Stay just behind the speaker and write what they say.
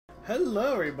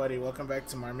Hello everybody, welcome back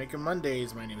to Mario Maker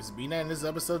Mondays. My name is Bina and this is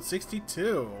episode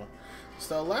 62.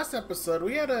 So last episode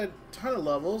we had a ton of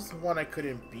levels, one I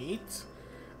couldn't beat,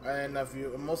 and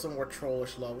most of them were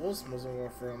trollish levels. Most of them were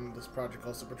from this project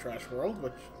called Super Trash World,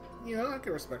 which, you know, I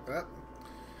can respect that.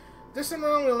 This time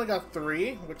around we only got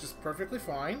 3, which is perfectly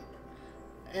fine.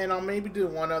 And I'll maybe do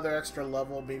one other extra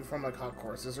level, maybe from like Hot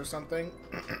Courses or something.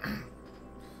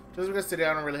 Just because today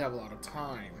I don't really have a lot of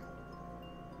time.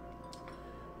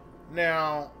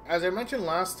 Now, as I mentioned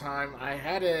last time, I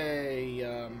had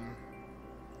to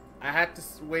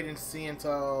wait and see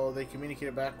until they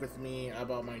communicated back with me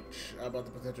about about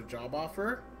the potential job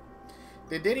offer.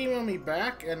 They did email me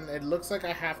back, and it looks like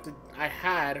I had to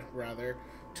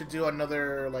do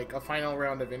another, like, a final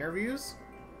round of interviews.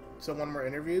 So one more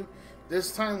interview.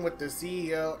 This time with the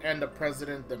CEO and the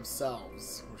president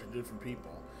themselves, which are different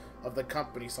people of the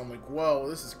company. So I'm like, whoa,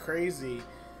 this is crazy.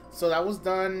 So that was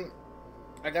done.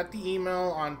 I got the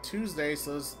email on Tuesday,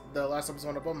 so the last episode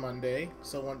went up on Monday.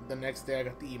 So the next day I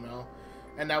got the email,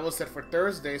 and that was set for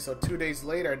Thursday. So 2 days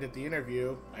later I did the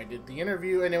interview. And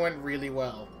it went really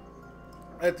well.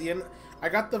 At the end, I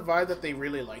got the vibe that they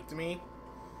really liked me,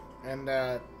 and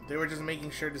they were just making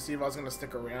sure to see if I was going to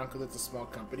stick around because it's a small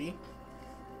company.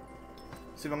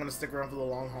 See if I'm going to stick around for the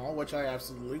long haul, which I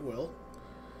absolutely will.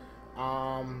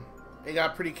 It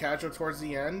got pretty casual towards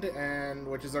the end, and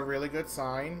which is a really good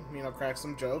sign. You know, cracked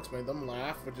some jokes, made them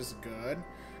laugh, which is good.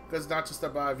 Because it's not just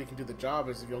about if you can do the job,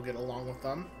 it's if you'll get along with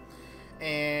them.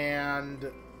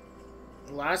 And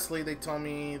lastly, they told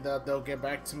me that they'll get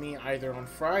back to me either on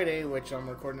Friday, which I'm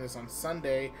recording this on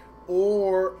Sunday,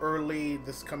 or early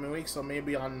this coming week, so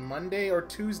maybe on Monday or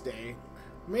Tuesday,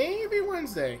 maybe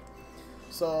Wednesday.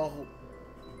 So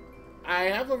I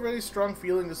have a really strong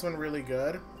feeling this went really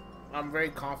good. I'm very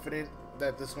confident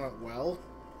that this went well,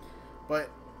 but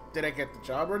did I get the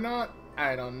job or not?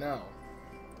 I don't know.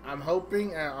 I'm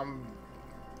hoping.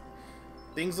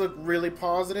 Things look really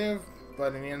positive,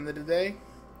 but in the end of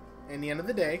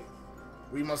the day,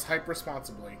 we must hype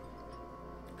responsibly.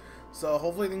 So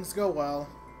hopefully things go well,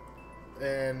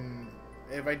 and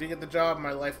if I do get the job,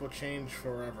 my life will change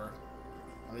forever.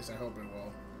 At least I hope it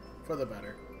will, for the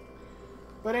better.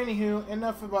 But anywho,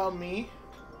 enough about me.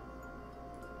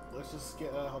 Let's just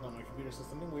get, hold on, my computer says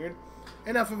something weird.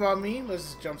 Enough about me, let's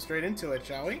just jump straight into it,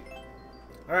 shall we?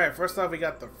 Alright, first off we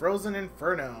got the Frozen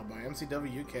Inferno by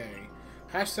MCWK.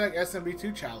 Hashtag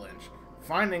SMB2 Challenge.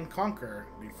 Find and conquer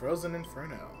the Frozen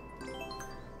Inferno.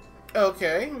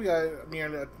 Okay, we got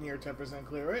near 10%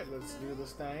 clear rate. Let's do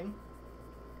this thing.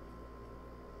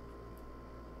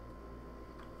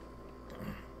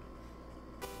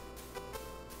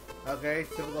 Okay,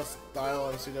 typical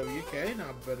style MCWK,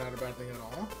 not a bad thing at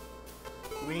all.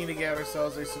 We need to get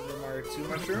ourselves a Super Mario 2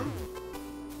 mushroom,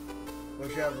 which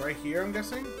we have right here, I'm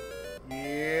guessing.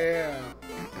 Yeah.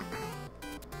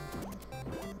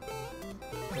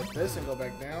 Hit this and go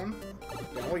back down.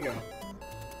 Down we go.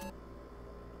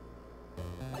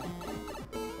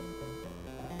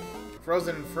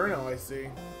 Frozen Inferno, I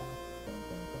see.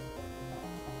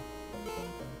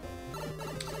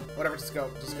 Whatever, just go.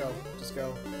 Just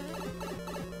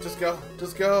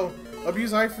go.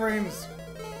 Abuse iframes.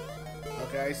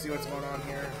 Okay, I see what's going on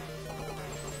here.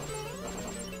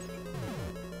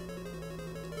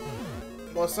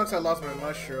 Well, it sucks I lost my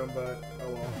mushroom, but oh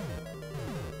well.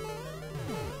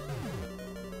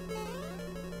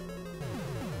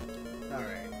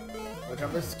 Alright. Watch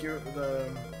out, let's skew the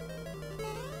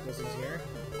things here.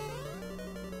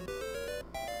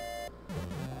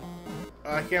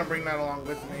 I can't bring that along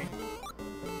with me.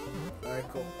 Alright,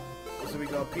 cool. So we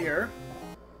go up here.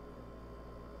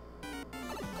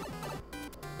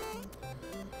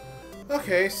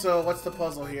 Okay, so what's the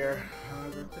puzzle here?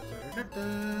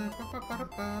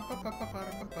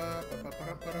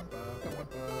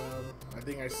 I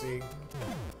think I see.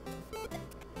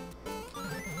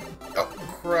 Oh,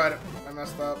 crud. I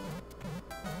messed up.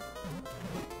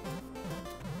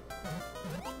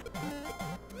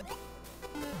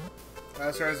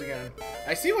 Let's try this again.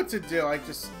 I see what to do, I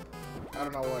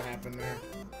don't know what happened there.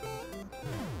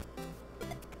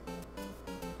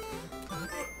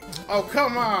 Oh,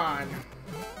 come on!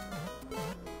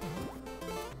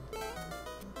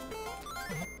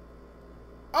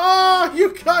 Oh,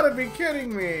 you gotta be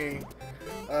kidding me!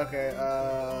 Okay,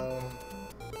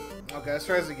 okay, let's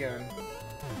try this again.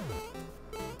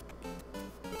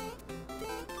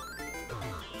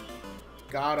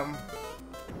 Got him.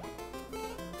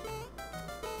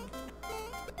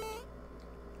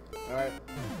 Alright.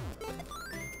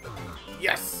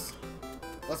 Yes!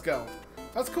 Let's go.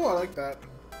 That's cool, I like that.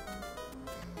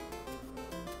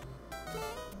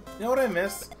 You know what I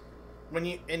miss? when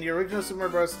you in the original Super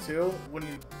Mario Bros. 2, when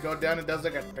you go down, it does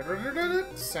like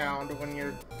a sound when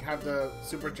you have the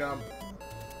super jump,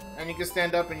 and you can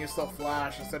stand up and you still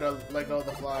flash instead of let go of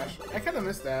the flash. I kind of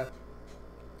miss that.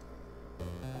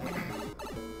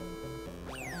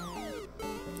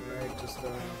 Alright, just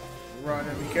run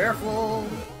and be careful.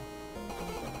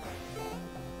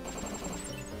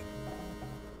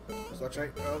 Just watch out.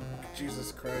 Oh,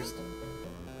 Jesus Christ.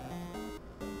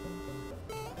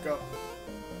 Go.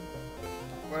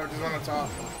 Whatever, just run on top.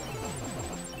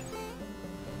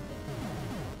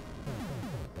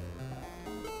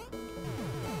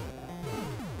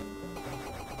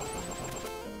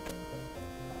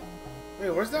 Wait,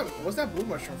 what's that blue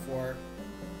mushroom for?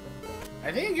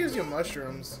 I think it gives you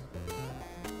mushrooms.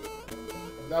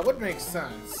 That would make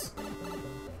sense.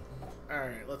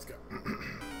 Alright, let's go.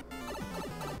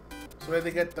 So where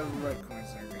they get the red coins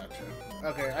there, gotcha.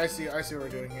 Okay, I see what we're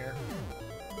doing here.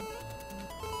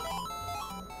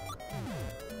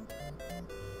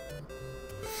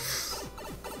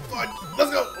 Fine,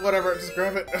 let's go! Whatever, just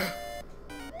grab it.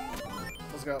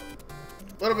 Let's go.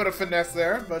 A little bit of finesse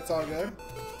there, but it's all good.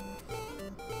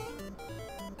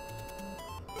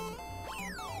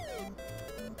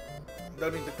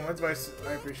 Don't need the coins, but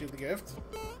I appreciate the gift.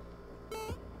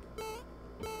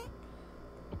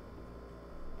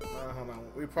 Hold on.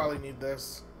 We probably need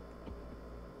this.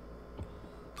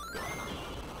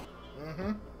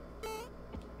 Mm-hmm.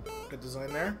 Good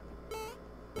design there.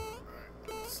 Alright,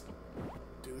 let's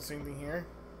do the same thing here.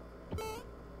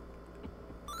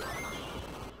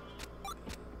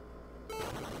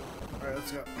 Alright,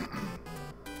 let's go.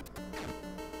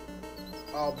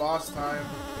 Oh, boss time.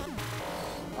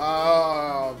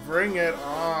 Oh, bring it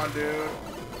on, dude.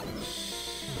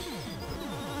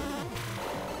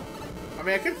 I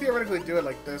mean, I could theoretically do it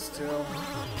like this, too.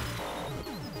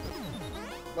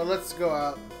 But let's go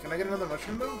out. Can I get another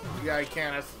mushroom, though? Yeah, I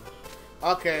can.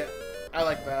 Okay, I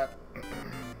like that.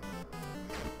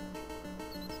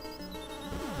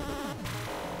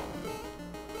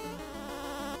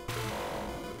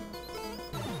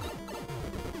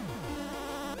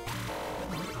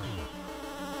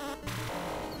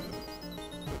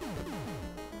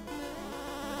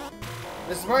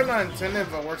 This is probably not intended,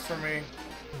 but works for me.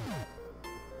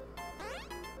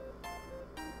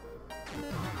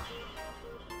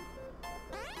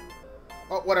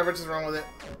 Oh, whatever, just run with it.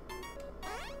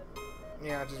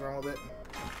 Yeah, just run with it.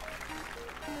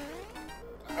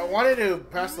 I wanted to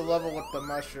pass the level with the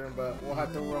mushroom, but we'll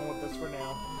have to run with this for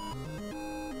now.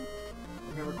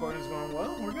 Okay, recording's going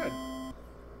well, we're good.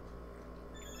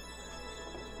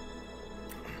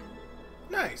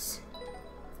 Nice.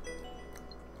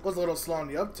 Was a little slow on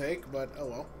the uptake, but oh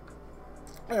well.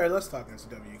 Alright, let's talk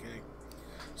SWK.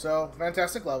 So,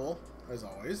 fantastic level, as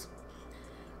always.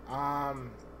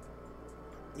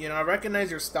 You know, I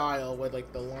recognize your style with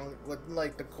like the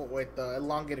with the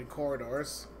elongated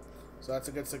corridors, so that's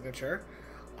a good signature.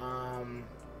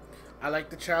 I like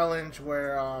the challenge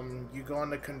where you go on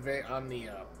the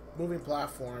moving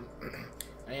platform,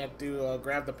 and you have to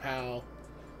grab the PAL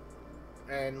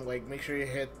and like make sure you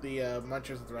hit the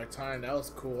munchers at the right time. That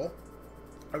was cool.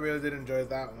 I really did enjoy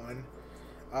that one.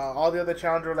 All the other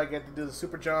challenges where like you had to do the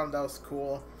super jump, that was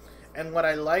cool. And what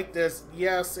I liked is,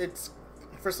 yes, it's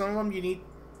for some of them you need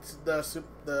the Super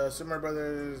Mario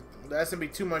Brothers, the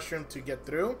SMB2 mushroom to get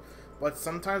through, but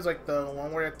sometimes like the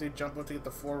one where you have to jump up to get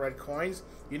the 4 red coins,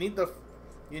 you need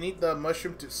the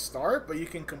mushroom to start, but you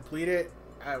can complete it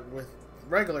with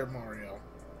regular Mario,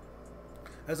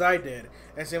 as I did.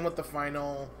 And same with the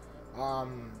final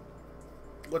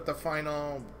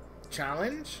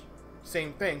challenge,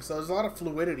 same thing. So there's a lot of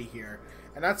fluidity here,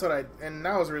 and that's what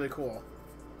that was really cool.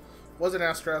 Wasn't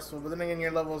as stressful, but then again, your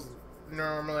levels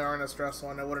normally aren't as stressful,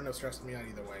 and it wouldn't have stressed me out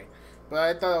either way. But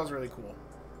I thought that was really cool.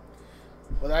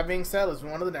 With that being said, let's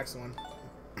move on to the next one.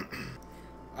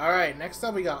 Alright, next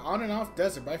up we got On and Off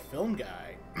Desert by Film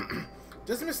Guy.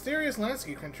 This mysterious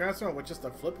landscape can transform with just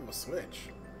a flip of a switch.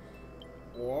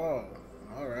 Whoa.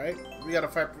 Alright. We got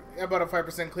about a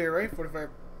 5% clear rate,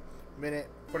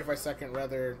 45 second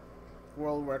rather,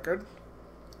 world record.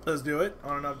 Let's do it.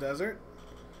 On and Off Desert.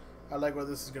 I like where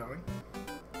this is going.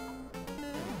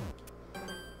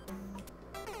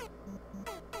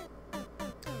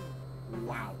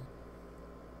 Wow.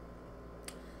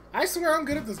 I swear I'm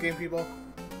good at this game, people.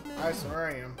 I swear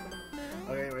I am.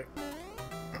 Okay, anyway.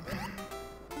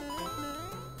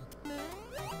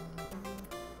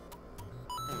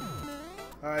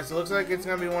 Alright, so it looks like it's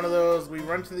gonna be one of those, we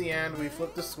run to the end, we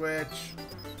flip the switch,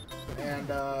 and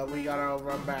we gotta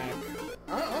run back.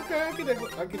 Okay, I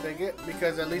can dig it,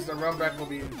 because at least the run back will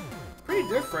be pretty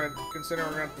different, considering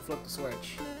we're gonna have to flip the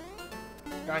switch.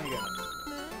 Down you go.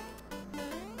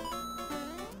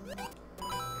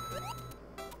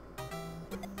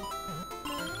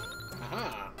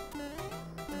 Aha.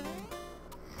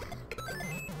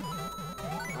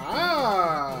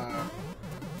 Ah.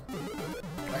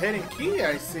 A hidden key,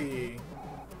 I see.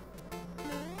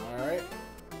 Alright.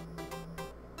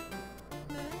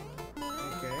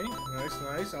 Okay. Nice,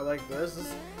 nice. I like this. This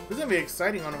is gonna be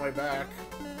exciting on the way back.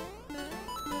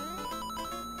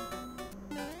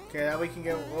 Okay, now we can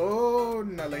get... Oh,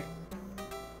 Nelly.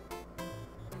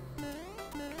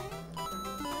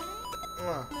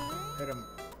 Hit him.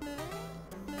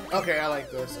 Okay, I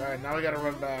like this. Alright, now we gotta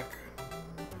run back.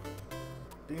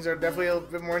 Things are definitely a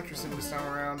bit more interesting this time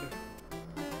around.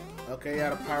 Okay,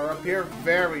 yeah, to power up here.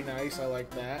 Very nice, I like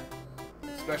that.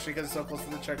 Especially because it's so close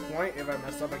to the checkpoint. If I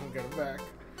mess up, I can get it back.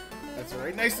 That's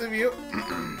very nice of you.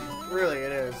 Really,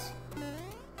 it is.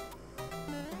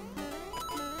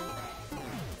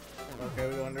 Okay,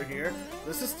 we go under here.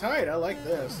 This is tight. I like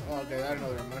this. Oh, okay, I didn't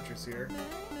know there were munchers here.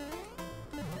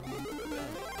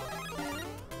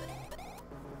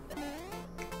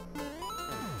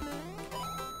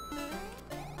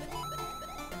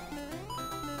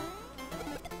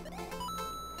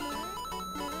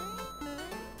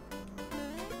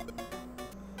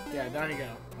 Yeah, down you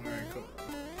go. Alright, cool.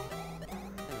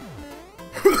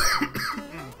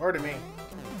 Pardon me.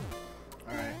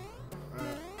 Alright.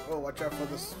 Oh, watch out for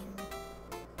this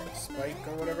spike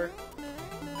or whatever.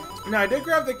 No, I did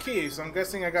grab the key, so I'm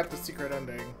guessing I got the secret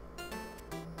ending.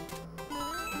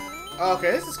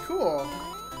 Okay, this is cool.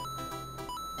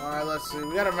 Alright, let's see.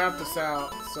 We gotta map this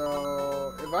out.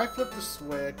 So, if I flip the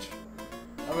switch,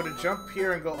 I'm gonna jump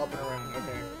here and go up and around.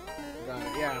 Okay. Got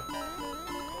it, yeah.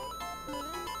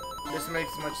 This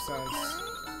makes much sense.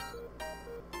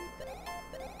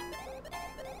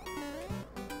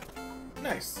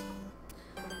 Nice.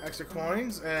 Extra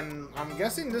coins, and I'm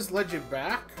guessing this led you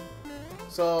back.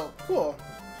 So, cool.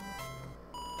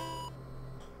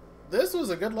 This was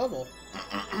a good level.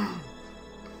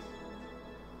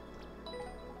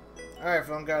 Alright,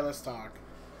 film guy, let's talk.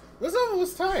 This level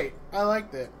was tight. I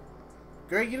liked it.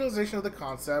 Great utilization of the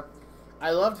concept.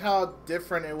 I loved how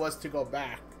different it was to go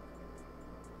back.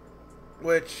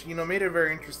 Which, you know, made it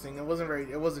very interesting. It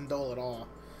wasn't dull at all.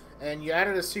 And you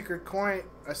added a secret coin,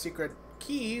 a secret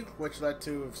key, which led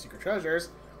to secret treasures,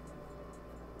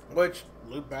 which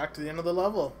looped back to the end of the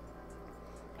level.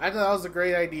 I thought that was a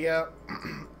great idea,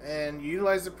 and you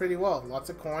utilized it pretty well. Lots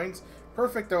of coins.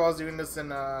 Perfect though, I was doing this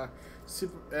in a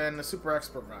super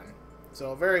expert run.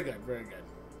 So very good, very good.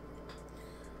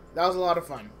 That was a lot of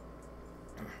fun.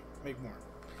 Make more.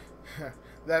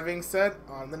 That being said,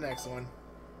 on the next one.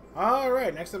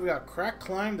 Alright, next up we got Crack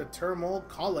Climb the Turmoil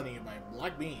Colony by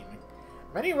Black Bean.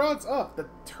 Many routes up the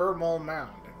Turmoil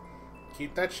Mound.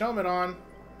 Keep that helmet on.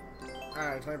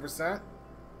 Alright, 20%.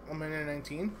 1 minute and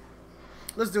 19.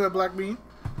 Let's do it, Black Bean.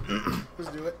 Let's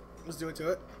do it. Let's do it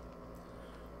to it.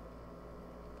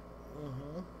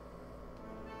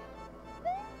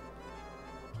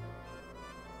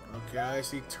 Okay, I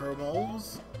see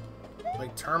turmoils.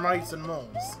 Like termites and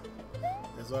moles.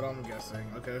 Is what I'm guessing.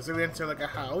 Okay, so we enter like a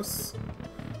house.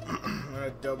 An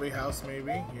adobe house,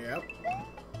 maybe. Yep.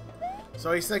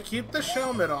 So he said keep the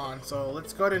helmet on. So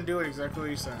let's go ahead and do it exactly what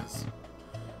he says.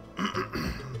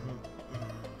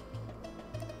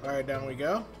 Alright, down we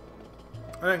go.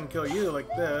 I can kill you like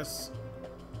this.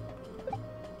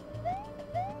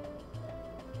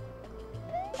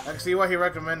 I can see why he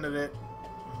recommended it.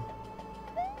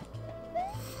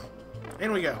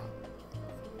 In we go.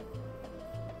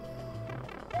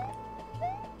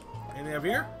 Anything up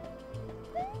here?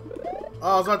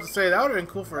 Oh, I was about to say, that would have been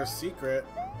cool for a secret.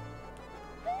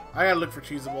 I gotta look for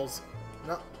cheesables.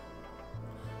 No.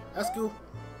 That's cool.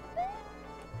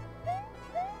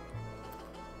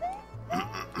 I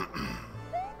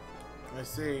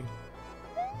see.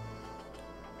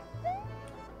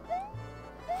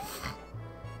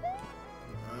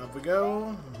 Up we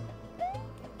go.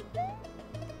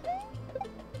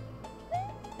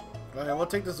 Okay, we'll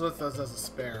take this with us as a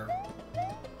spare.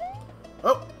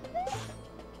 Oh!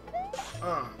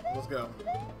 Let's go.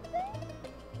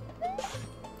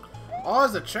 Oh,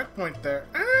 there's a checkpoint there.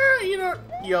 Ah, you know,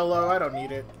 YOLO, I don't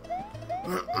need it.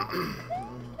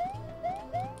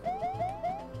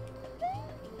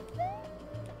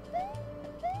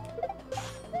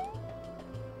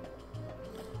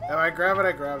 If I grab it,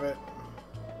 I grab it.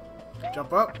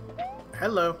 Jump up.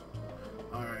 Hello.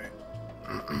 Alright.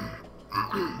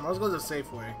 Let's go to the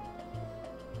safe way.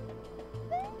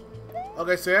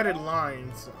 Okay, so added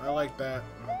lines. I like that.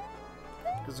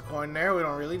 There's a coin there. We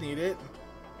don't really need it.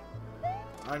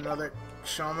 Another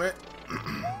helmet.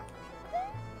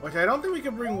 Which I don't think we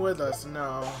can bring with us,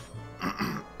 no.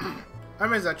 I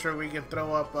miss that trick where you can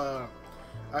throw up a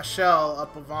shell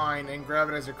up a vine and grab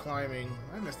it as you're climbing.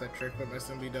 I miss that trick with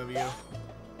SMBW.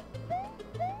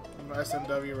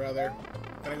 SMW, rather.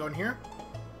 Can I go in here?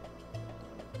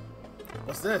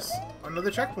 What's this? Another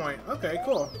checkpoint. Okay,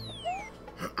 cool.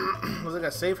 Looks like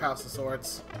a safe house of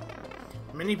sorts.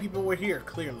 Many people were here,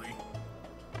 clearly.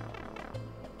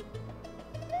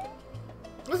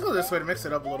 Let's go this way to mix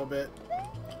it up a little bit.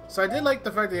 So I did like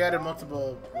the fact they added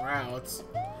multiple routes.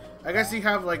 I guess you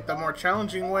have like the more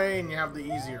challenging way and you have the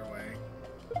easier way.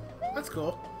 That's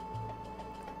cool.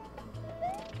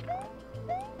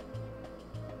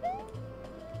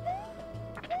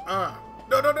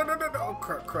 No.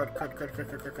 Crud.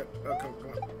 Oh,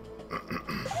 come on.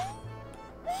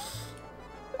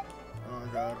 Oh,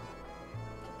 God.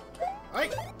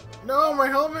 No, my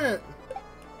helmet!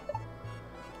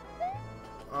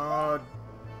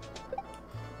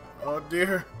 Oh,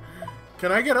 dear.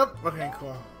 Can I get up? Okay,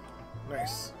 cool.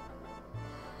 Nice.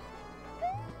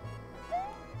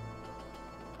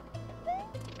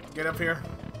 Get up here.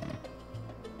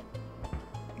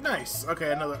 Nice.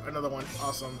 Okay, another one.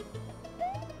 Awesome.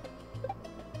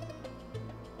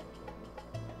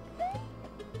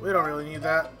 We don't really need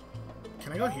that.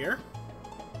 Can I go here?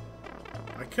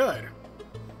 I could.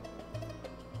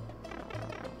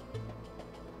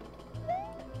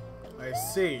 I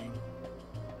see.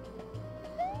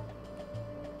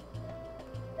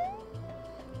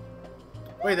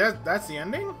 Wait, that's the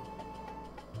ending?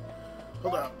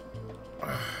 Hold up.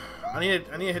 I need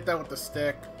to hit that with the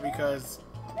stick because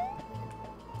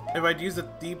if I'd use the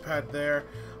D-pad there,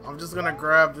 I'm just gonna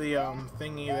grab the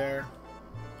thingy there.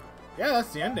 Yeah,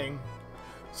 that's the ending.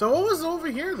 So what was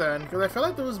over here then? Because I felt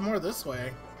like there was more this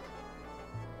way.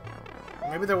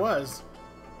 Maybe there was.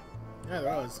 Yeah,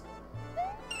 there was.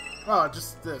 Oh,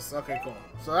 just this. Okay, cool.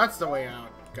 So that's the way out.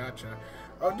 Gotcha.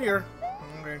 Oh dear.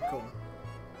 Okay, cool.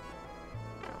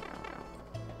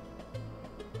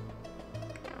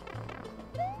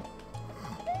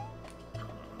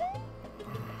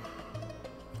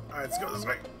 Alright, let's go this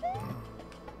way.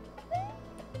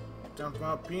 Jump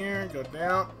up here, go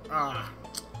down. Ah.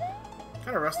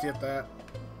 Kind of rusty at that.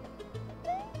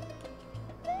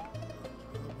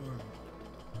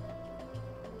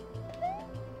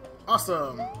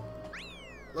 Awesome.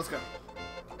 Let's go.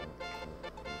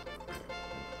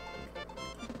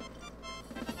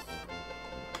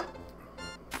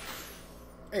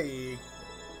 Hey.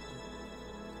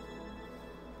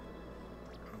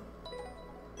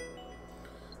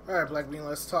 Alright, Black Bean,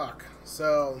 let's talk.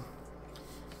 So,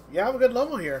 you have a good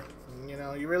level here. You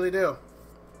know, you really do.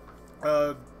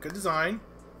 Good design.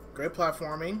 Great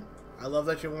platforming. I love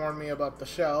that you warned me about the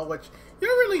shell, which you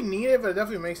don't really need it, but it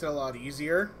definitely makes it a lot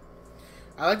easier.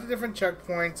 I like the different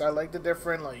checkpoints. I like the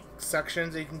different, like,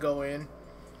 sections that you can go in.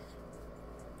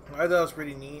 I thought that was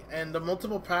pretty neat. And the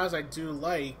multiple paths I do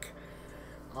like,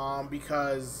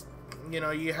 because, you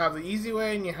know, you have the easy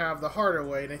way and you have the harder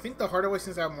way. And I think the harder way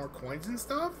seems to have more coins and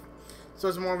stuff. So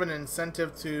it's more of an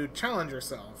incentive to challenge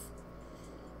yourself.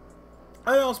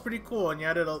 I thought it was pretty cool. And you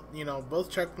added, you know, both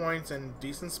checkpoints and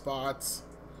decent spots.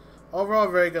 Overall,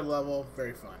 very good level.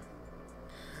 Very fun.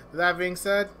 That being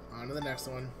said, on to the next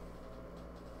one.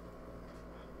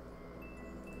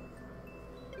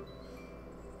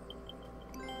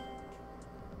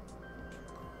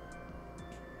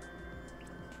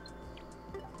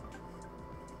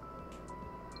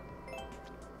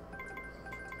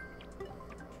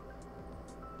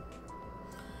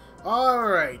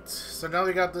 Alright, so now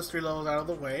we got those 3 levels out of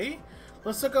the way.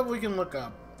 Let's look up what we can look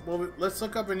up. Well, let's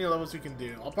look up any levels we can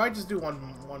do. I'll probably just do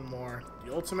one more.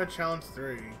 The Ultimate Challenge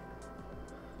 3.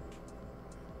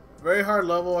 Very hard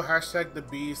level, hashtag the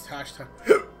beast, hashtag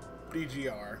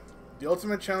DGR. The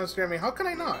Ultimate Challenge 3, I mean, how can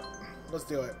I not? Let's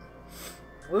do it.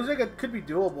 It looks like it could be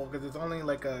doable because it's only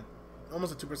like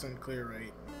almost a 2% clear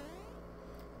rate.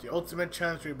 The Ultimate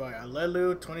Challenge 3 by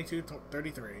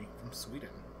Alelu2233 from Sweden.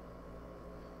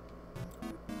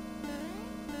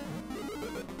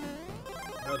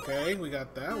 Okay, we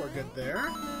got that. We're good there.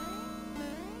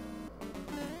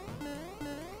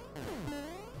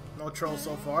 No trolls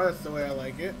so far. That's the way I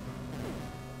like it.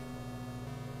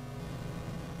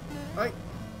 Right.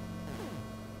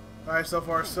 Alright, so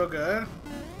far so good.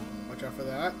 Watch out for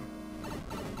that.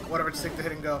 Whatever, just take the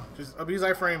hit and go. Just abuse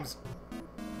iframes.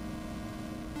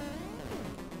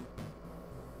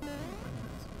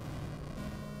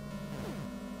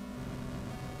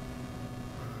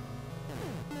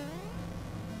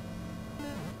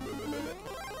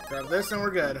 Grab this and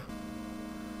we're good.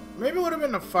 Maybe it would have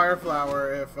been a fire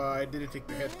flower if I didn't take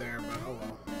the hit there, but oh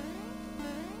well.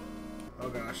 Oh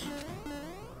gosh.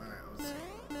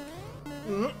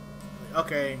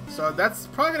 Okay, so that's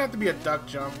probably gonna have to be a duck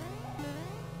jump.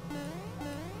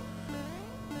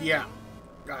 Yeah,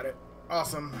 got it.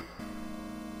 Awesome.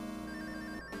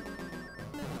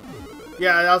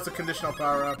 Yeah, that was a conditional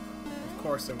power-up. Of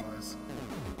course it was.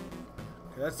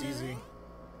 Okay, that's easy.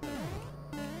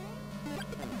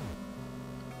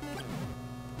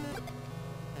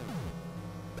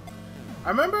 I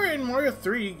remember in Mario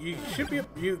 3,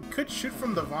 you could shoot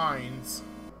from the vines.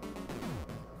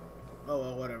 Oh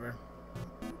well, whatever.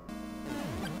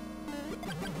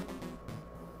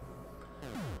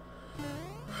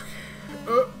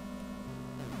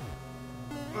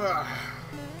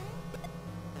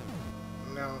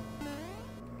 No.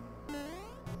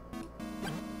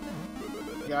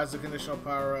 Yeah, it's a conditional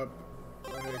power up.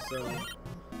 Okay, so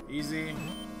easy.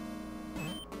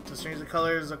 To change the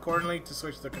colors accordingly to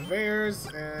switch the conveyors,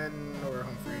 and we're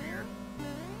home free here.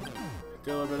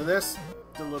 Do a little bit of this,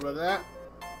 do a little bit of that,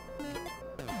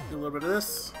 do a little bit of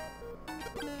this,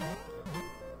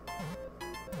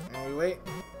 and we wait.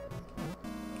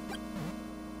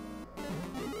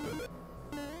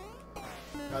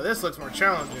 Now this looks more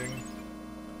challenging.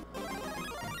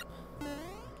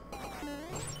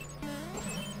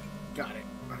 Got it.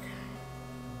 Okay.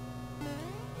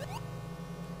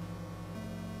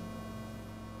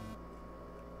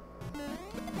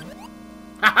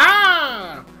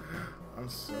 Haha! I'm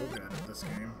so good at this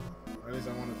game. Or at least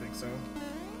I want to think so.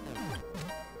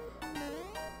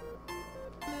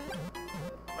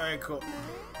 Alright, cool.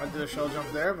 I did a shell jump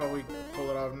there, but we pulled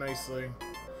it off nicely.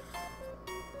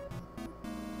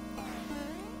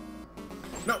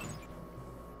 No!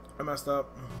 I messed up.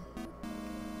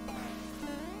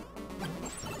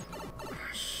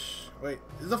 Wait,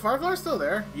 is the Firefly still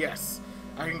there? Yes.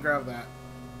 I can grab that.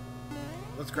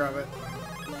 Let's grab it.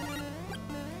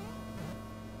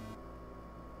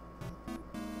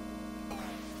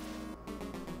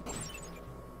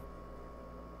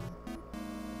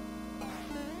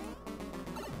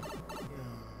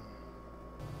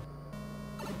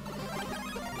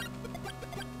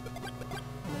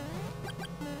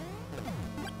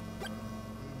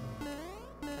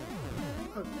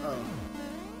 Oh.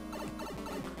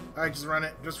 Alright, just run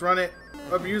it. Just run it.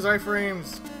 Abuse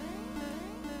iframes.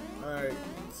 Alright,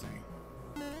 let's see.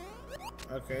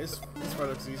 Okay, this part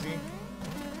looks easy.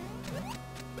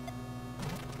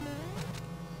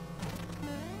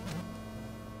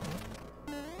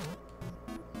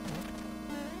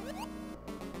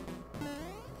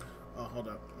 Oh, hold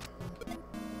up.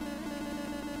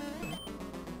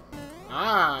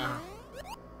 Ah!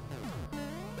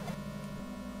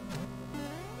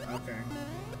 Okay.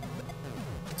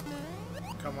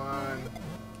 Come on.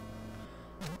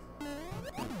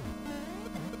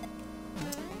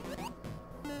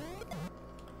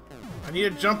 I need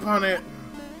to jump on it.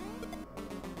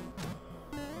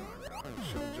 Oh God,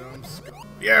 shell jumps.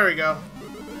 There we go.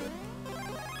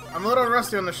 I'm a little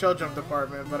rusty on the shell jump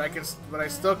department, but I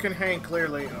still can hang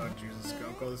clearly. Oh Jesus,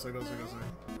 go this way, go this way, go this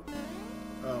way.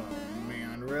 Oh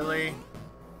man, really?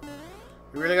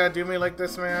 You really gotta do me like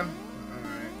this, man?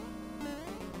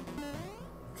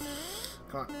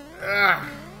 Come on. Ah!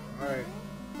 Alright.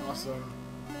 Awesome.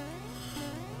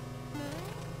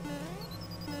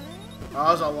 Oh,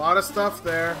 there's a lot of stuff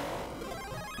there.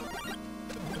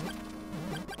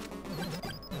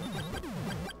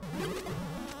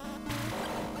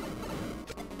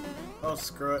 Oh,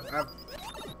 screw it.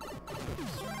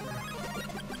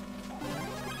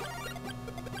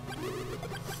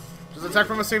 Just attack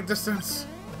from a safe distance.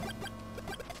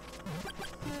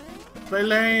 Play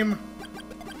lame.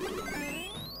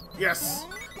 Yes!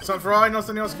 So for all I know,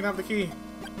 somebody else can have the key.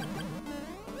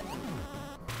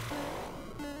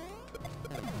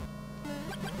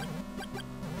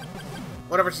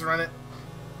 Whatever, just run it.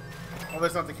 Oh,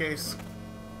 that's not the case.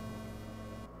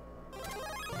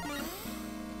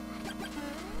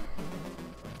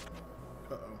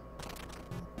 Uh-oh.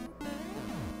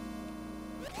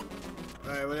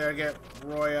 Alright, we gotta get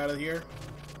Roy out of here.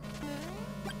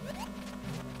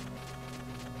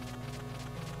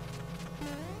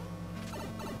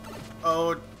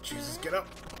 Oh, Jesus, get up.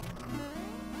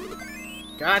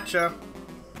 Gotcha.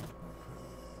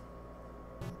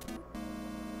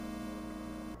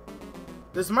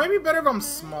 This might be better if I'm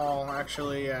small,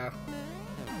 actually, yeah.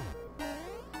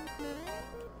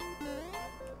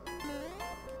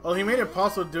 Well, he made it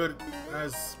possible to do it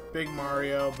as Big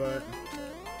Mario, but...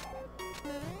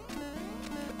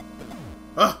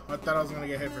 Oh, I thought I was gonna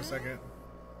get hit for a second.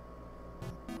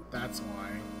 That's why.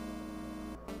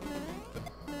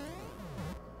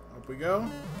 Up we go.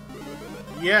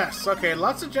 Yes, okay,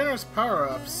 lots of generous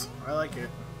power-ups. I like it.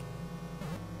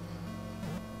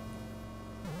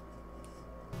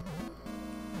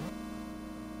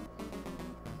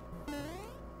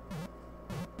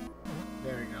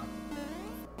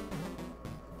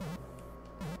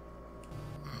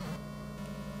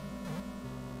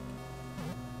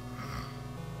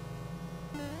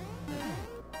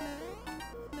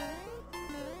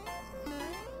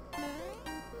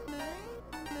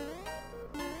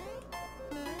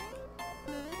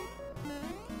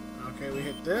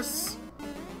 this.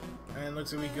 And it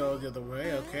looks like we go the other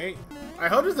way. Okay. I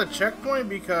hope there's a checkpoint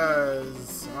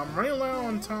because I'm running low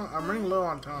on time. I'm running low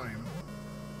on time.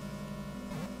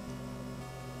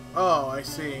 Oh, I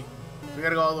see. We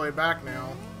gotta go all the way back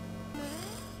now.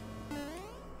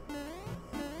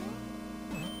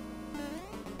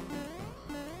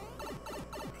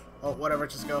 Oh, whatever,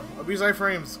 just go. Abuse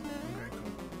iframes. Okay, cool.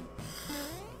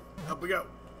 Up we go.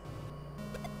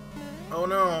 Oh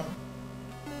no.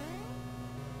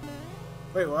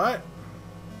 Wait, what?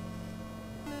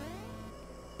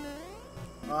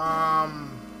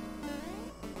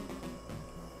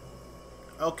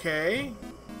 Okay.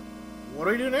 What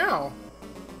do we do now?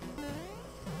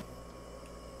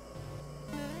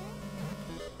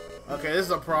 Okay, this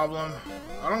is a problem.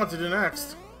 I don't know what to do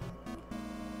next.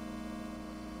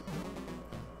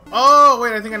 Oh,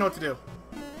 wait, I think I know what to do.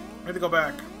 I have to go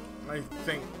back. I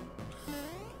think.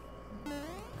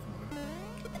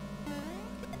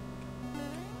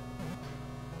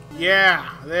 Yeah,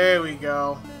 there we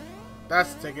go.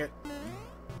 That's the ticket.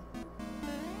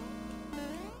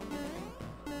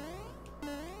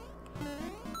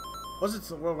 What's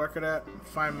its world record at?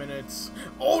 5 minutes.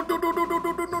 Oh,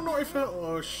 no, I fell.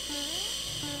 Oh,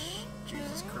 Jesus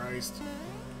Christ.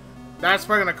 That's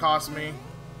probably gonna cost me.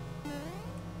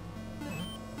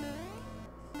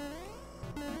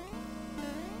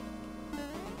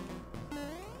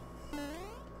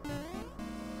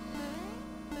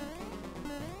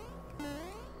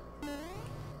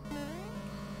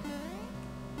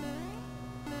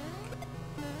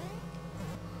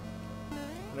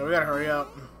 No, we gotta hurry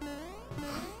up.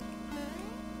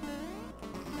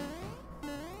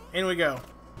 In we go.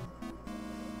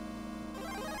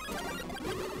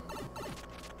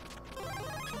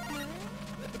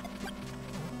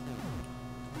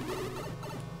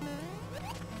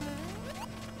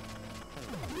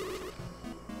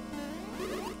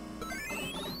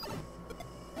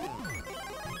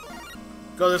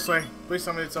 Go this way. Please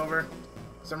tell me it's over.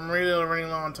 Because I'm really running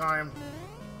low on time.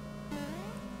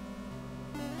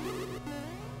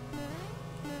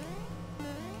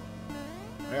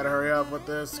 I gotta hurry up with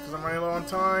this because I'm running low on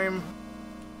time.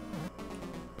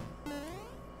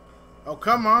 Oh,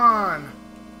 come on!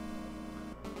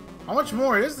 How much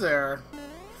more is there?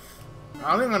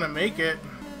 I don't think I'm gonna make it.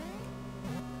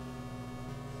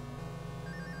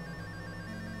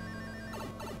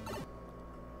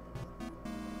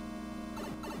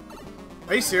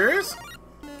 Are you serious?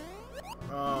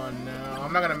 Oh no,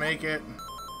 I'm not gonna make it.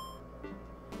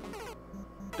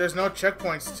 There's no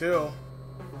checkpoints too.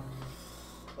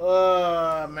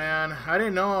 Man, I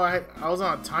didn't know I was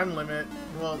on a time limit.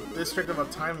 Well, this strict of a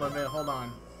time limit. Hold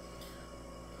on.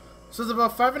 So it's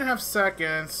about 5.5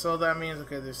 seconds. So that means,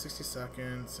 okay, there's 60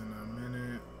 seconds in a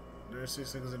minute. There's 6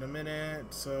 seconds in a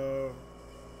minute. So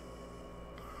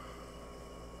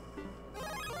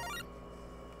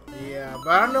yeah, but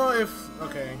I don't know if,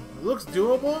 okay, it looks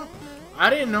doable. I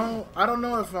didn't know. I don't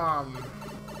know if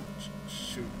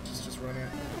shoot, just run it.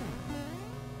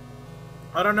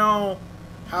 I don't know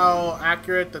how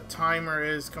accurate the timer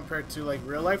is compared to like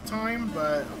real life time,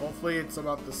 but hopefully it's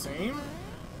about the same,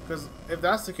 because if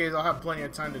that's the case I'll have plenty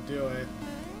of time to do it.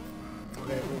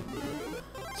 Okay,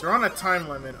 so we're on a time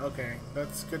limit. Okay,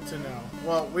 that's good to know.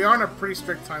 Well, we are on a pretty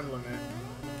strict time limit.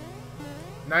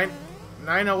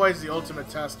 908 is the ultimate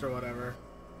test or whatever,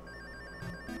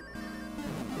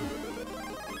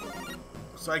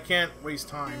 so I can't waste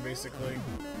time basically.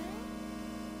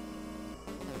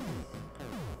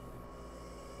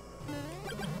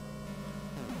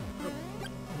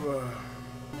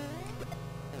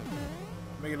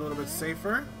 Make it a little bit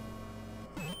safer.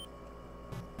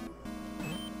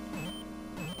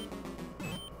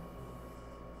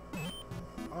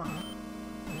 Ah.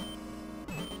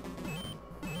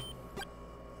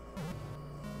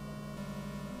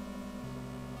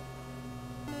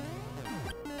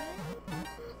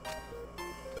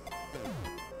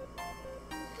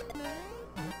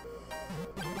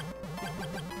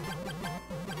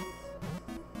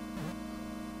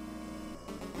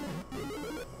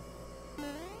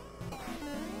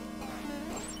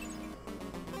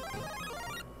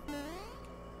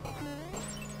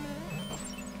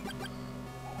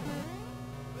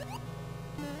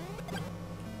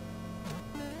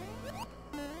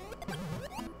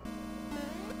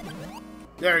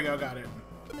 There we go, got it.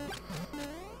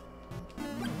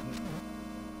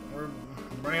 We're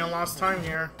running on lost time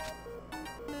here.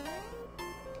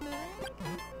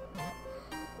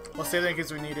 We'll save that in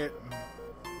case we need it.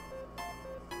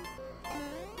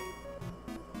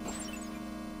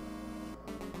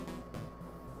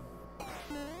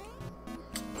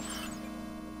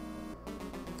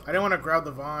 I didn't want to grab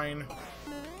the vine.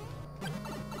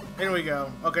 In we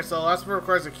go. Okay, so the last one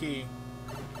requires a key.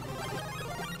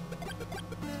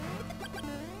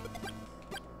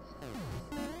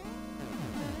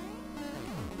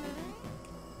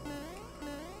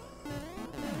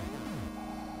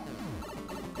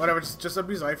 Whatever, just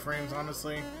abuse iframes,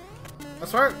 honestly.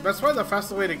 That's why the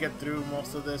fastest way to get through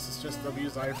most of this is just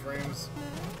abuse iframes.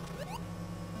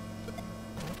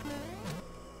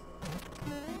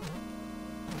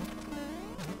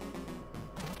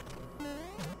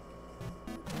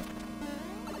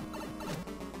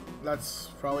 That's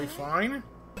probably fine.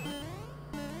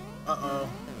 Uh-oh.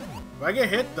 If I get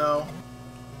hit, though,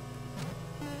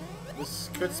 this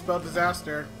could spell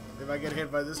disaster if I get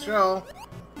hit by this shell.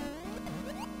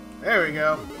 There we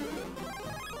go.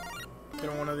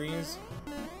 Get one of these.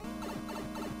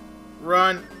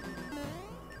 Run.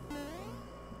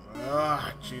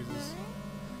 Ah, Jesus.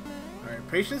 Alright,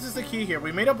 patience is the key here.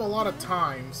 We made up a lot of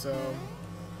time, so...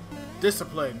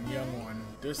 Discipline, young one.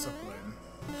 Discipline.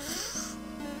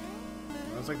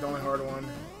 That's like the only hard one.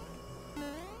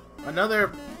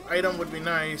 Another item would be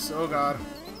nice. Oh, God.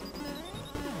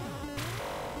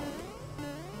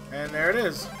 And there it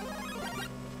is.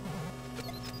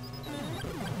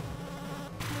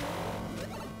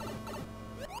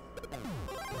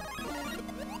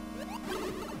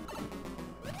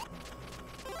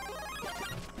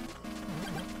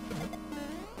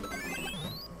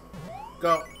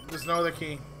 Go. There's no other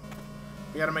key.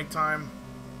 We gotta make time.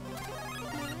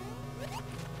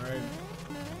 Alright.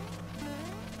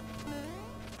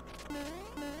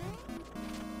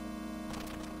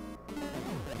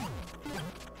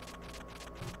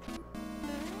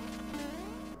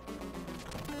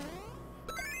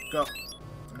 Go.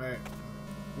 Alright.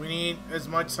 We need as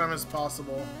much time as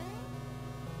possible.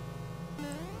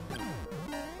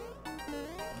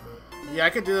 Yeah,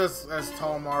 I could do this as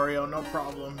Tall Mario, no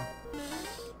problem.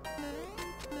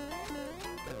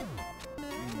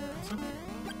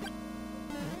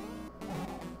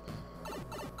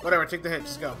 Whatever, take the hit,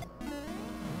 just go.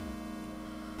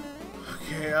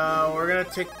 Okay, we're gonna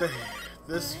take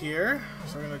this here.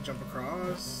 So we're gonna jump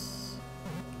across.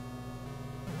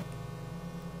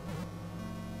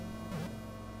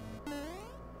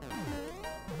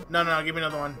 No, give me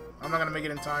another one. I'm not gonna make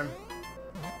it in time.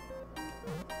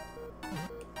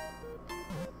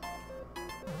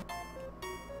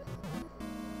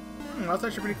 That's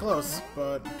actually pretty close,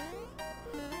 but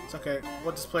it's okay.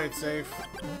 We'll just play it safe.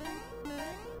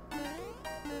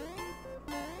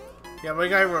 Yeah, we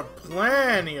got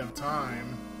plenty of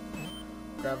time.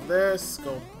 Grab this,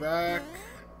 go back.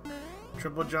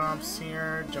 Triple jumps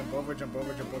here. Jump over, jump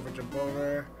over, jump over, jump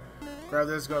over. Grab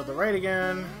this, go to the right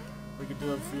again. We could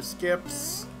do a few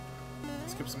skips.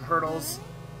 Skip some hurdles.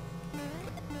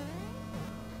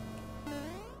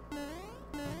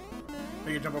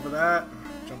 We can jump over that.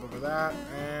 Jump over that.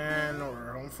 And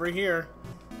we're home free here.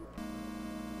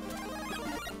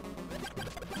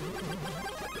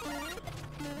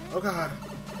 Oh, God.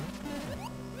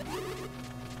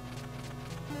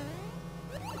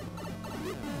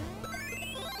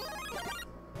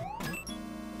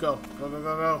 Go. Go, go, go,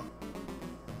 go.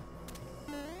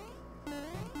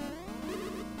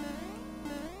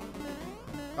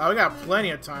 Oh, we got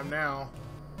plenty of time now.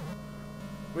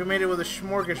 We made it with a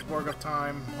smorgasbord of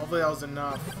time. Hopefully that was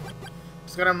enough.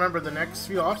 Just gotta remember the next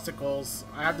few obstacles,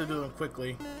 I have to do them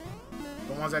quickly.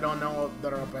 The ones I don't know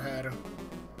that are up ahead.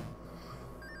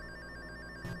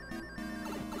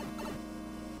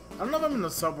 I don't know if I'm in the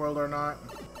subworld or not.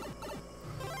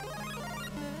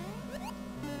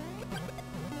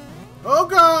 Oh,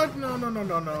 God! No, no, no,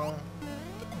 no, no.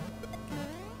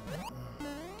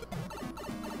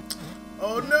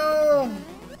 Oh, no!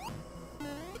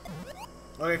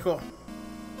 Okay, cool.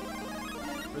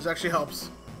 This actually helps.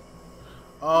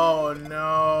 Oh,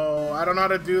 no. I don't know how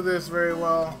to do this very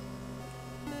well.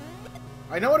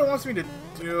 I know what it wants me to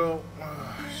do.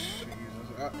 Oh, Jesus.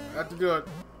 I have to do it.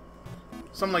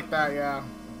 Something like that, yeah.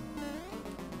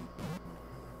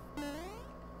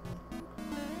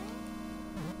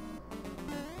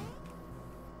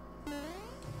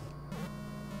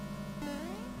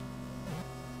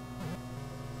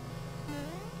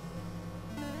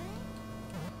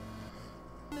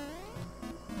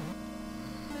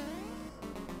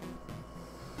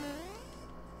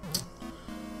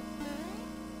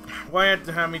 Why have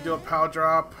to have me do a power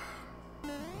drop?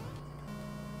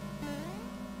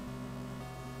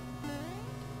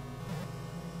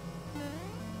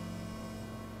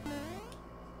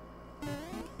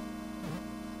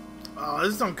 Oh,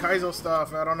 this is some Kaizo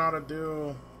stuff I don't know how to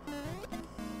do.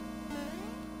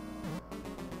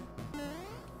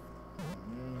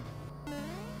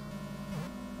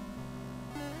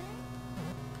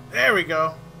 There we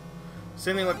go.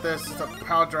 Same thing with this. It's a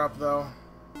power drop, though.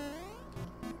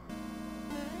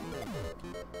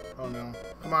 Oh, no.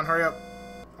 Come on, hurry up.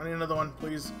 I need another one,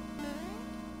 please.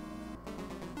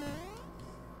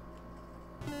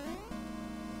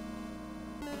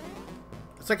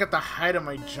 It's like at the height of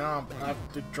my jump. I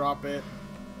have to drop it.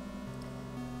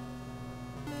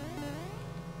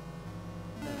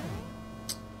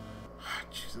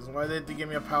 Jesus, why did they give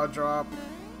me a power drop?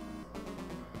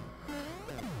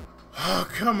 Oh,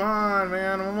 come on,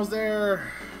 man. I'm almost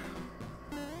there.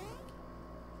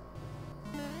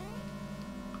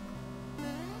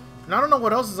 And I don't know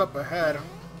what else is up ahead.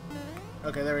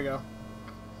 Okay, there we go.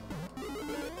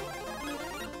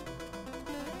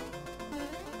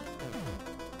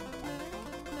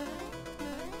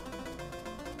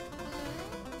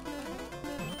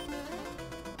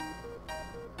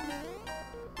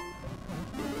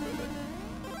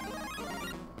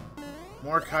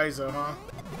 More Kaizo, huh?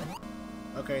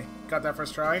 Okay, got that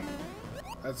first try.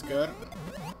 That's good.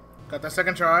 Got that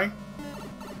second try.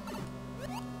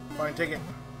 Fine, take it.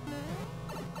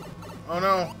 Oh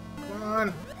no. Come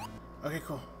on. Okay,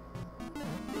 cool.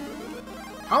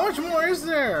 How much more is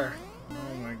there?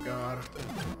 Oh my god.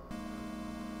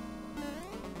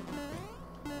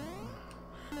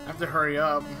 I have to hurry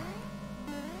up.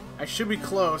 I should be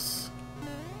close.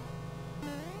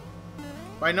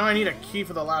 But I know I need a key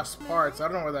for the last part, so I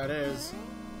don't know where that is.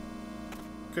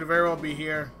 Could very well be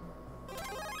here.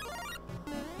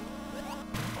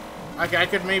 Okay, I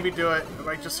could maybe do it if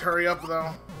I just hurry up,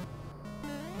 though.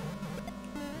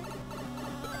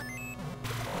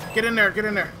 Get in there, get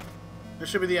in there. This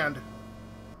should be the end.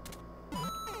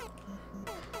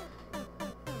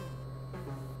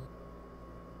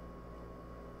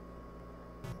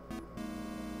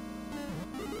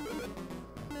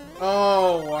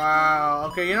 Oh, wow.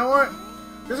 Okay, you know what?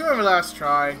 This is gonna be my last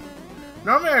try.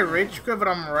 Normally I rage quit, but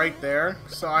I'm right there,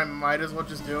 so I might as well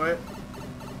just do it.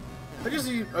 I just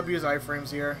abuse iframes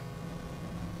here.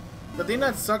 The thing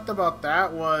that sucked about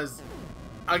that was,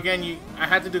 again, I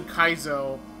had to do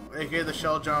Kaizo, aka the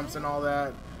shell jumps and all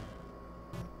that.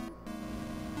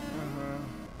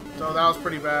 So that was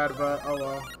pretty bad, but oh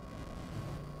well.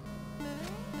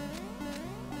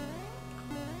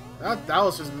 That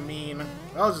was just mean.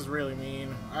 That was just really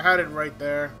mean. I had it right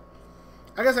there.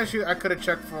 I guess I could have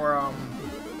checked for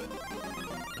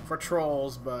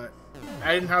trolls, but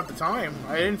I didn't have the time.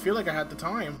 I didn't feel like I had the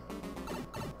time.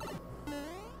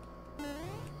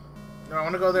 No, I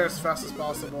want to go there as fast as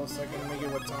possible so I can make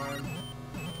it with time.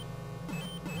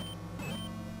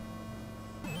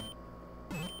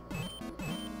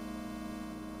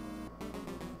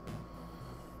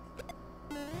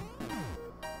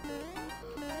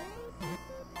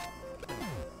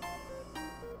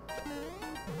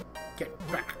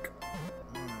 Get back.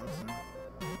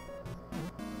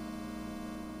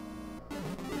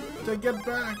 To get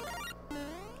back.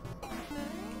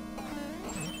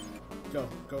 Go,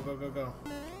 go, go, go, go.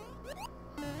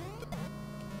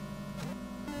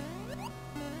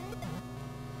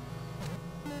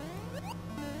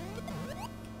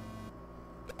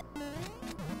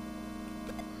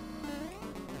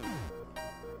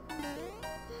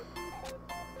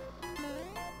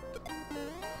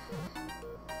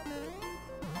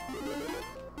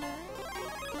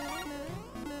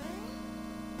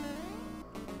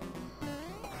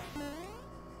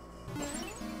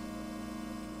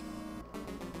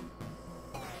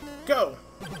 Go!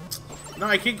 No,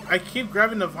 I keep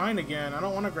grabbing the vine again. I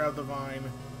don't want to grab the vine.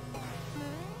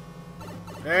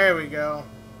 There we go.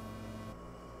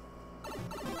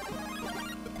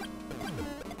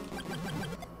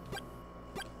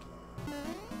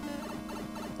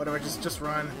 Whatever, just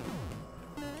run.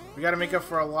 We gotta make up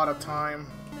for a lot of time.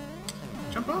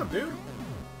 Jump on, dude.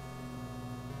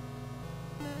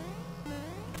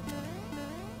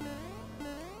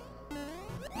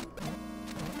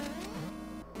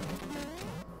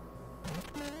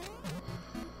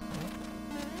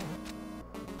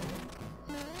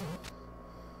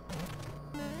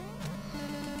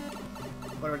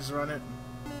 Whatever, just run it.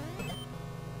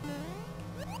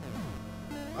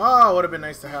 Oh, would have been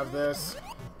nice to have this.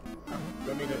 Oh,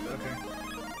 don't need it. Okay.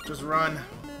 Just run.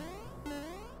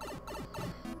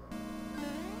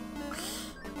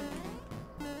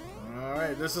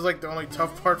 Alright, this is like the only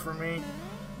tough part for me.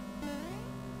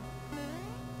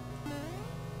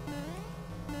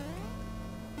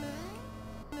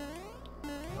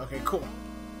 Okay, cool.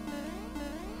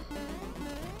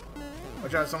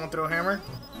 Watch out, someone throw a hammer.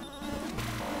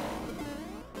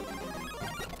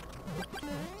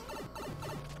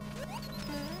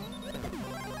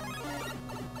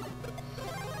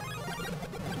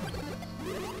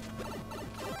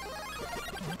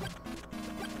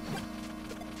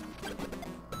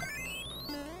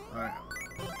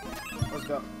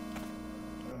 Go.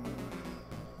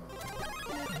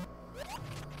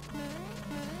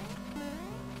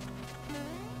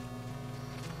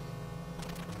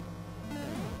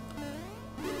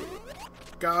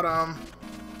 Got him.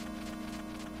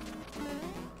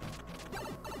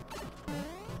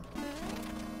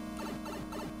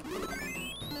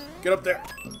 Get up there.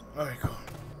 Okay, cool.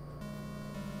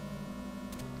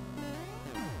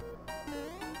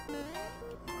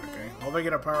 Okay, hope I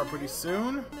get a power pretty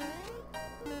soon.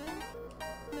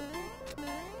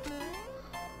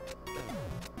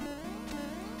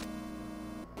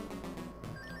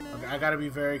 Okay, I gotta be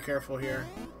very careful here.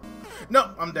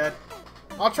 No, I'm dead.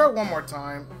 I'll try one more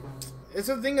time. It's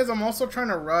the thing is, I'm also trying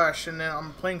to rush, and then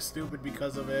I'm playing stupid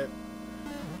because of it.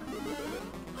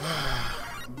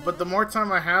 But the more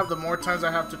time I have, the more times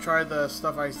I have to try the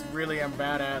stuff I really am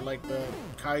bad at, like the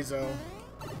Kaizo.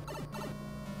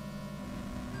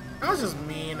 That was just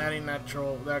mean, adding that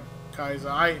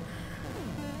Kaizo.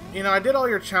 You know, I did all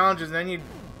your challenges, and then you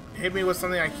hit me with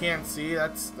something I can't see.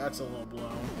 That's a low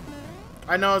blow.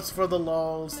 I know it's for the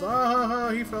lulz.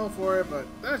 He fell for it, but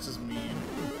that's just mean.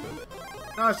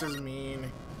 That's just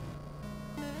mean.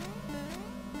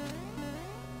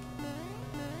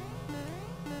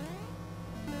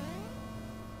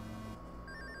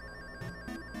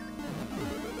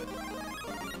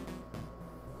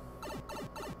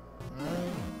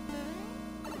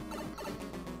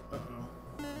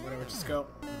 Whatever, just go.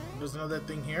 There's another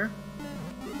thing here.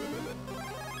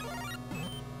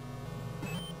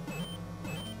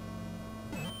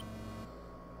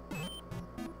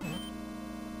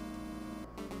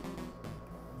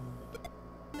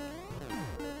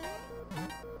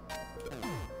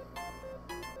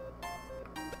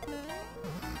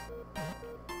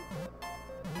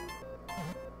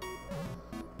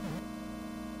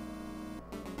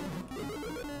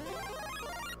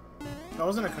 That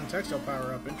wasn't a contextual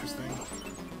power-up. Interesting.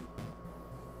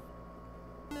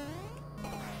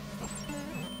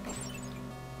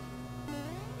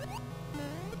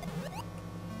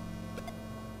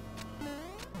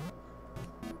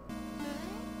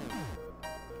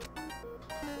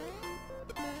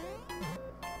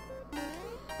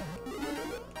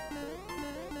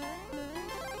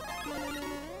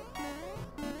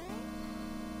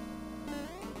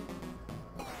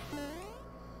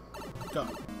 Go.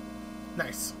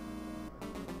 Nice.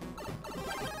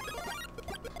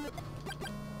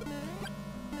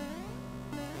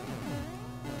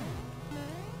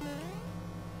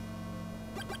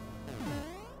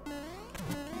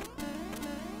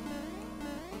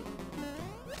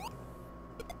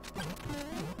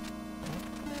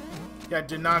 Yeah,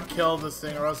 did not kill this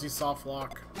thing or else you soft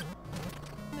lock.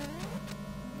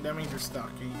 That means you're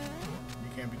stuck. You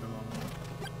can't beat the level.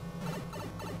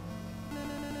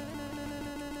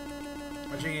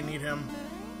 Actually, you need him.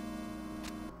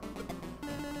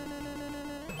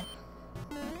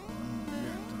 Yeah,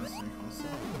 does also.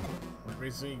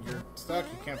 Basically, you're stuck.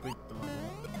 You can't beat the level.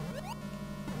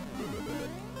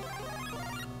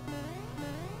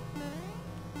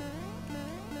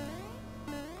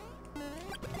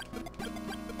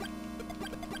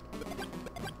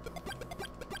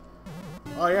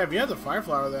 Oh yeah, if you have the Fire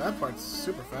Flower, that part's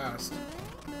super fast.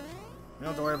 You don't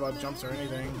have to worry about jumps or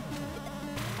anything.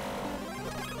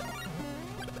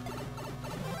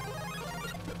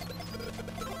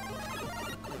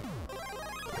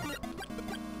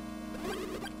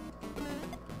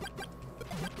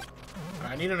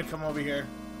 I need him to come over here.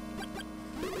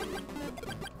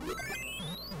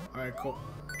 Alright, cool.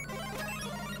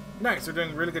 Nice, we're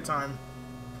doing really good time.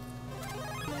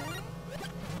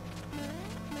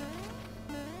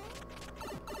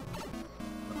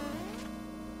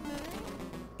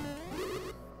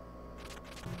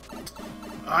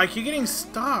 I keep getting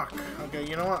stuck. Okay,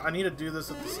 you know what? I need to do this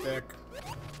with the stick.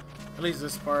 At least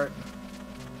this part.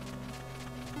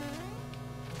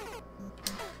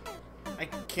 I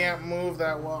can't move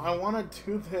that well. I want to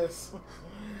do this.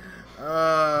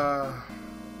 I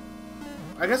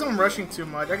guess I'm rushing too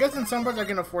much. I guess in some parts I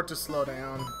can afford to slow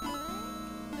down.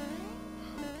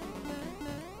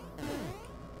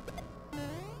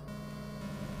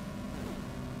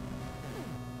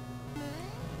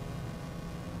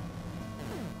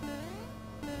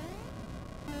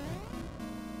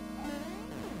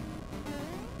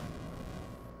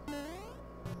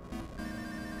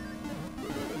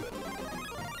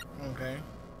 Okay.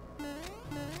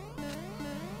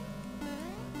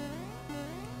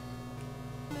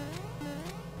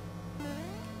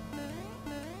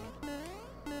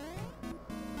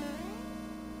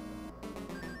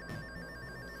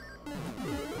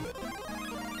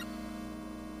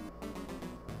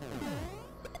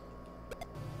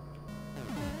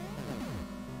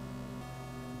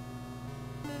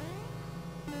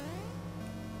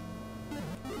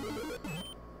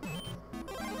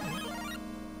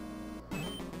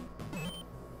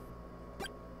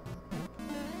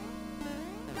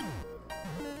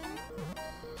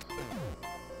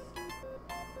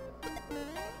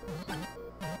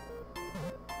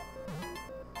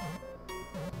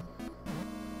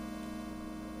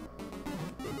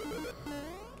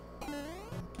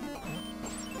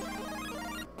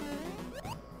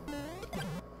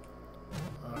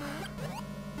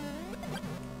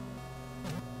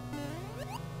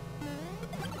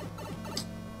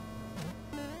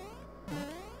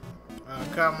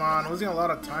 come on. I'm losing a lot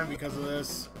of time because of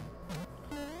this.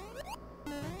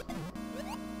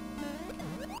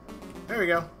 There we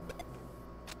go.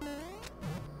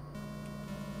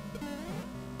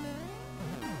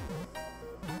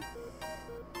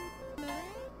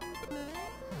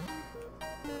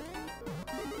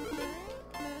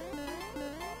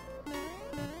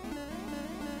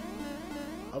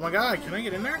 Oh my god, can I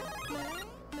get in there?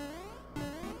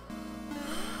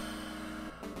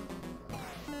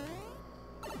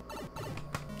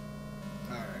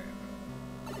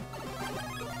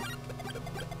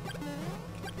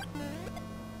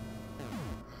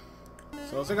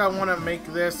 So it looks like I want to make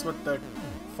this with the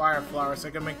fire flower so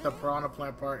I can make the piranha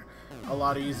plant part a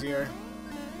lot easier.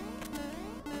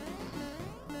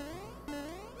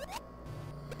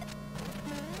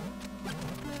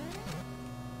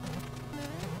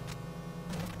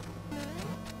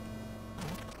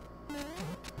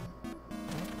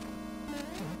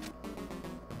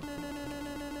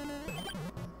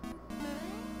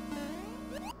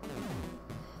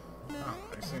 Oh,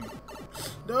 I see.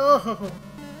 No!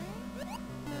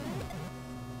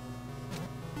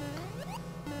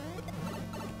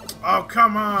 Oh,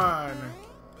 come on!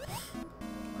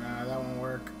 Nah, that won't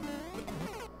work.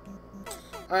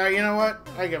 Alright, you know what?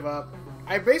 I give up.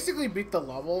 I basically beat the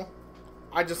level.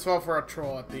 I just fell for a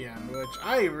troll at the end, which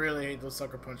I really hate those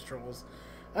sucker punch trolls.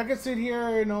 I could sit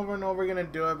here and over again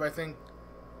and do it, but I think,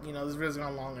 you know, this video's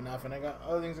gone long enough, and I got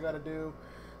other things I gotta do,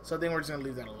 so I think we're just gonna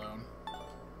leave that alone.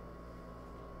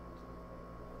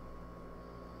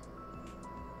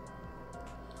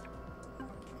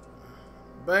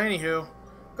 But anywho,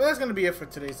 but that's going to be it for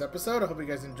today's episode. I hope you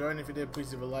guys enjoyed. And if you did,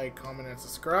 please leave a like, comment, and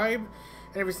subscribe.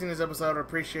 And if you've seen this episode, I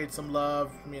appreciate some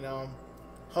love. You know,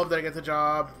 hope that I get the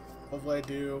job. Hopefully I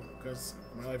do, because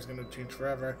my life's going to change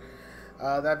forever.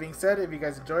 That being said, if you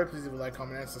guys enjoyed, please leave a like,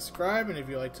 comment, and subscribe. And if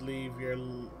you'd like to leave your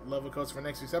level codes for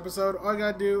next week's episode, all you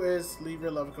got to do is leave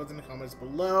your level codes in the comments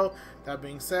below. That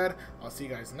being said, I'll see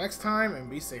you guys next time, and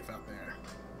be safe out there.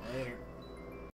 Later.